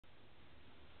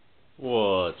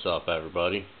What's up,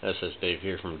 everybody? This is Dave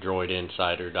here from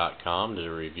DroidInsider.com to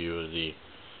do a review of the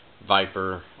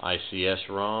Viper ICS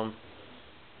ROM.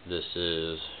 This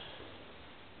is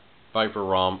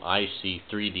ViperROM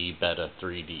IC3D Beta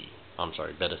 3D.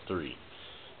 Beta 3.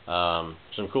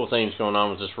 Some cool things going on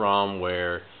with this ROM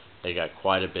where they got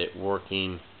quite a bit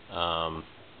working. Of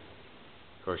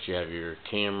course, you have your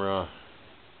camera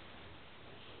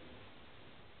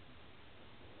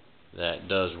that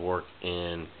does work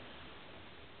in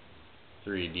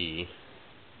 3D.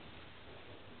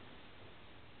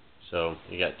 So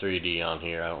you got 3D on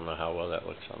here. I don't know how well that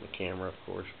looks on the camera, of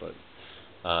course, but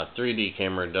 3D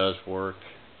camera does work.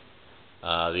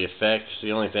 The effects,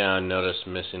 the only thing I noticed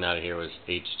missing out of here was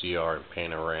HDR and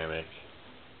panoramic,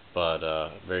 but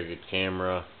very good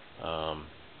camera. Your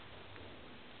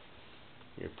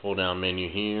pull down menu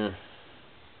here,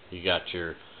 you got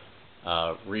your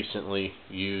recently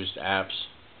used apps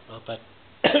up at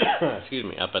excuse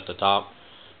me, up at the top.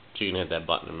 So you can hit that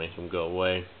button to make them go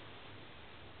away.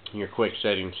 Your quick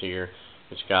settings here,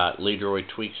 it's got Leadroid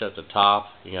tweaks at the top.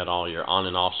 You got all your on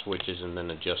and off switches and then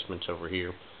adjustments over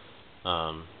here.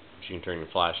 You can turn your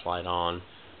flashlight on.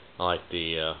 I like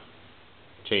the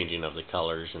changing of the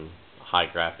colors and high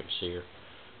graphics here.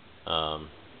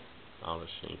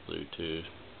 Obviously Bluetooth,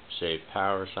 save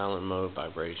power, silent mode,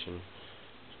 vibration.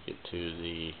 Let's get to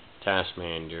the task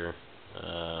manager.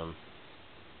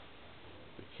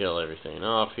 Kill everything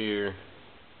off here.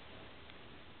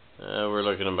 We're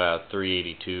looking about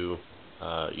 382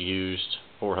 used,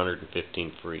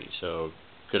 415 free, so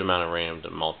good amount of RAM to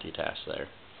multitask there.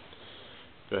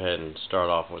 Go ahead and start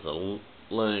off with a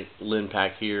lin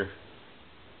pack here.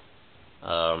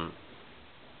 I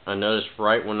noticed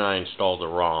right when I installed the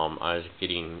ROM, I was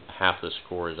getting half the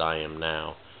score as I am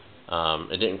now.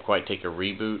 It didn't quite take a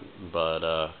reboot,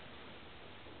 but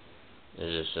it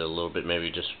is a little bit,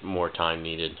 maybe just more time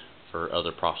needed for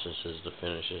other processes to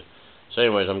finish it. So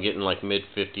anyways, I'm getting like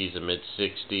mid-50s and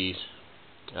mid-60s.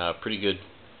 Pretty good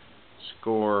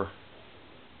score.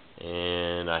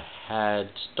 And I had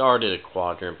started a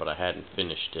quadrant, but I hadn't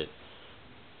finished it.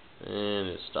 And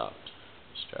it stopped.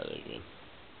 Let's try that again.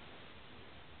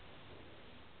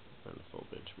 Run the full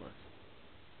benchmark.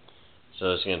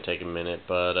 So it's going to take a minute,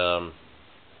 but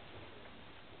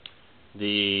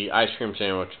the Ice Cream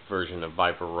Sandwich version of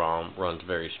ViperROM runs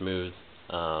very smooth.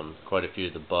 Quite a few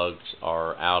of the bugs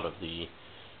are out of the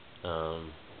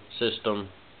system.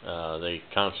 They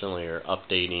constantly are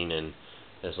updating, and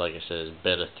as like I said, it's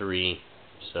beta 3,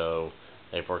 so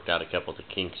they've worked out a couple of the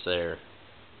kinks there.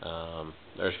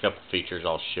 There's a couple features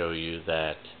I'll show you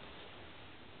that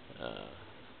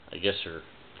I guess are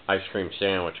Ice Cream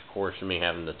Sandwich. Of course, me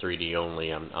having the 3D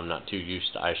only, I'm not too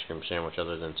used to Ice Cream Sandwich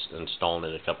other than installing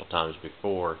it a couple times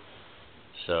before.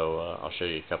 So I'll show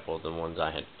you a couple of the ones I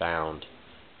had found.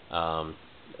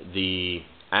 The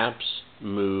apps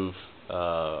move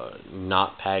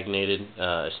not paginated.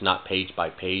 It's not page by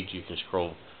page. You can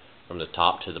scroll from the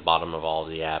top to the bottom of all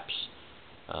the apps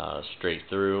straight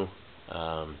through.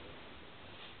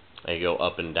 They go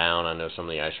up and down. I know some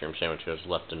of the Ice Cream Sandwich goes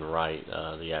left and right.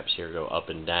 The apps here go up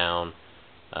and down.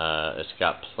 It's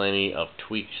got plenty of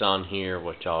tweaks on here,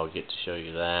 which I'll get to show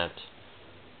you that.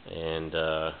 And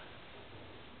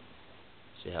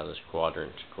see how this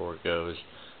quadrant score goes.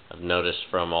 I've noticed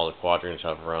from all the quadrants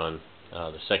I've run,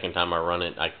 the second time I run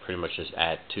it, I pretty much just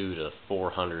add 2 to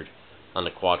 400 on the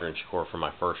quadrant score for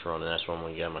my first run, and that's when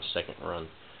we get my second run.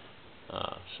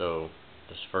 So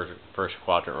this first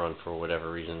quadrant run, for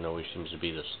whatever reason, always seems to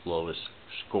be the slowest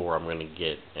score I'm going to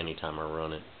get anytime I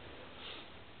run it.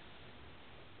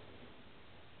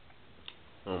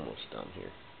 Almost done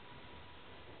here.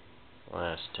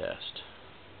 Last test.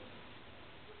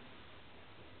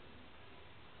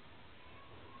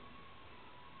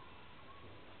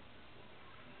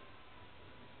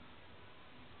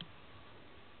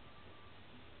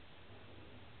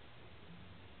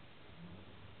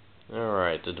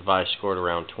 Alright, the device scored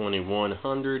around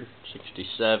 2100,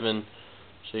 67,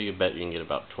 so you can bet you can get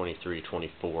about 23,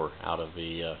 24 out of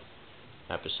the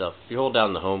app itself. If you hold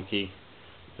down the home key,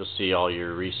 you'll see all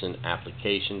your recent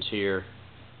applications here.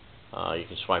 You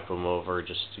can swipe them over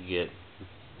just to get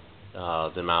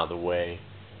them out of the way.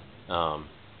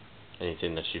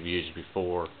 Anything that you've used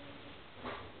before,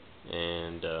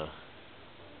 and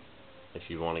if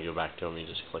you want to go back to them, you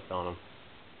just click on them.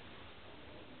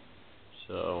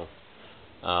 So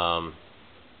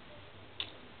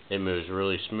it moves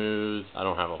really smooth. I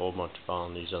don't have a whole bunch of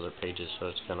on these other pages, so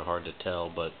it's kind of hard to tell,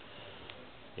 but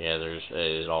yeah,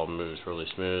 it all moves really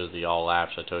smooth. The all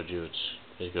apps, I told you,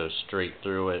 it goes straight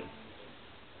through it.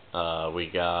 We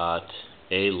got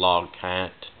a log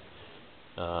cat,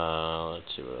 Let's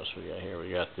see what else we got here.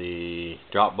 We got the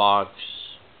Dropbox,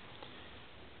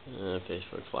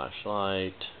 Facebook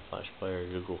Flashlight, Flash Player,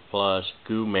 Google Plus,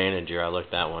 Goo Manager. I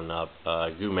looked that one up.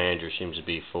 Goo Manager seems to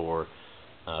be for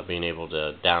being able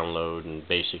to download and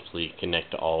basically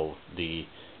connect to all the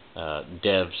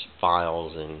devs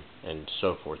files and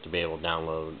so forth, to be able to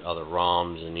download other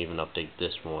ROMs and even update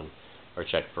this one or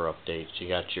check for updates. You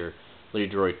got your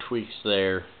Leroy tweaks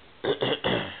there,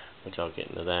 which I'll get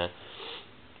into that.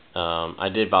 I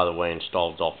did, by the way,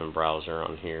 install Dolphin Browser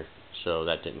on here, so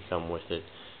that didn't come with it.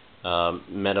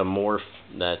 Metamorph,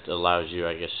 that allows you,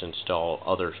 I guess, to install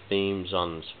other themes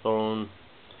on this phone.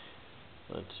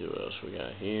 Let's see what else we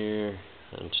got here.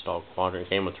 Install Quadrant,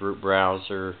 came with root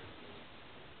browser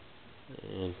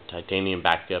and Titanium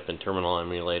backup and terminal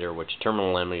emulator. Which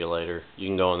terminal emulator, you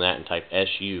can go on that and type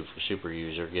SU for super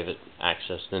user, give it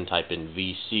access, then type in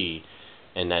VC,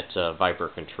 and that's Viper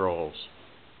controls.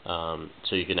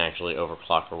 So you can actually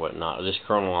overclock or whatnot. This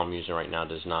kernel I'm using right now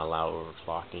does not allow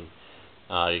overclocking.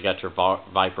 You got your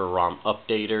ViperROM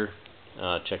updater.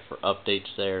 Check for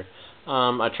updates there.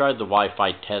 I tried the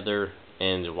Wi-Fi tether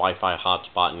and the Wi-Fi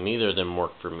hotspot, and neither of them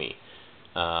worked for me.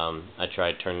 I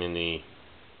tried turning the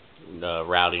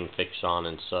routing fix on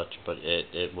and such, but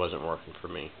it wasn't working for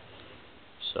me.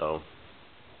 So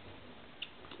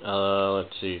let's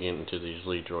see, get into these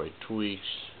Leroy tweaks,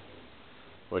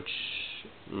 which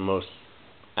most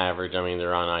average, I mean,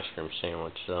 they're on Ice Cream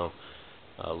Sandwich, so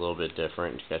a little bit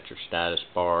different. You got your status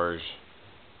bars,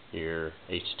 your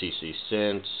HTC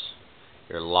Sense,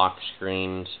 your lock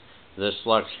screens. This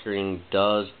lock screen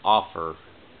does offer,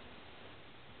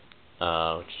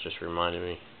 which just reminded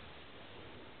me,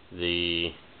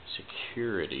 the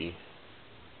security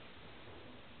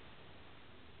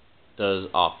does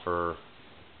offer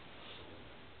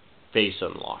face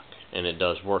unlock, and it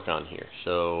does work on here.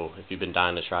 So if you've been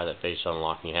dying to try that face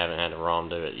unlock and you haven't had a ROM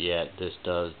do it yet, this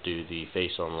does do the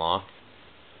face unlock.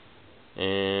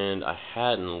 And I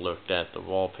hadn't looked at the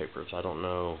wallpapers. I don't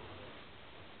know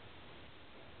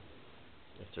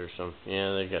if there's some.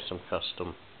 Yeah, they got some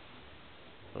custom.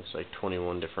 Looks like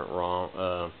 21 different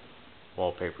ROM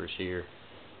wallpapers here.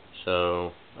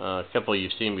 So a couple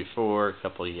you've seen before, a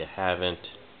couple you haven't.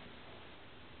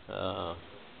 So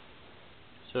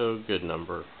good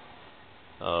number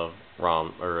of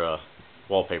ROM or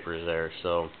wallpapers there.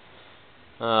 So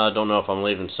I don't know if I'm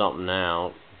leaving something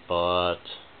out, but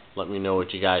let me know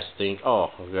what you guys think. Oh,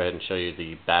 I'll go ahead and show you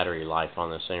the battery life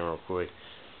on this thing real quick.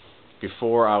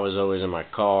 Before, I was always in my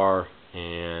car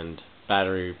and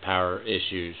battery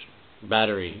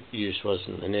use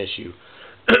wasn't an issue.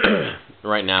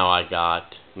 Right now I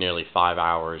got nearly 5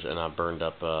 hours and I burned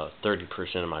up 30%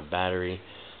 of my battery.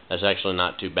 That's actually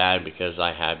not too bad because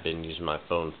I have been using my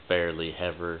phone fairly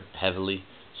heavily,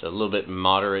 so a little bit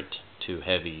moderate to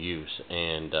heavy use,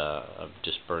 and I've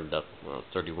just burned up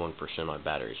 31% of my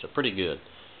battery, so pretty good.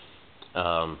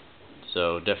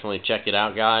 So definitely check it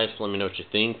out, guys. Let me know what you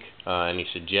think. Any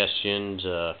suggestions,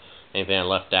 anything I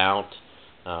left out.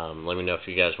 Let me know if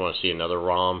you guys want to see another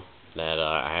ROM that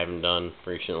I haven't done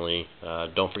recently.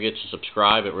 Don't forget to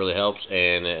subscribe. It really helps,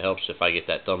 and it helps if I get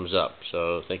that thumbs up.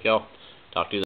 So thank y'all. Talk to you later.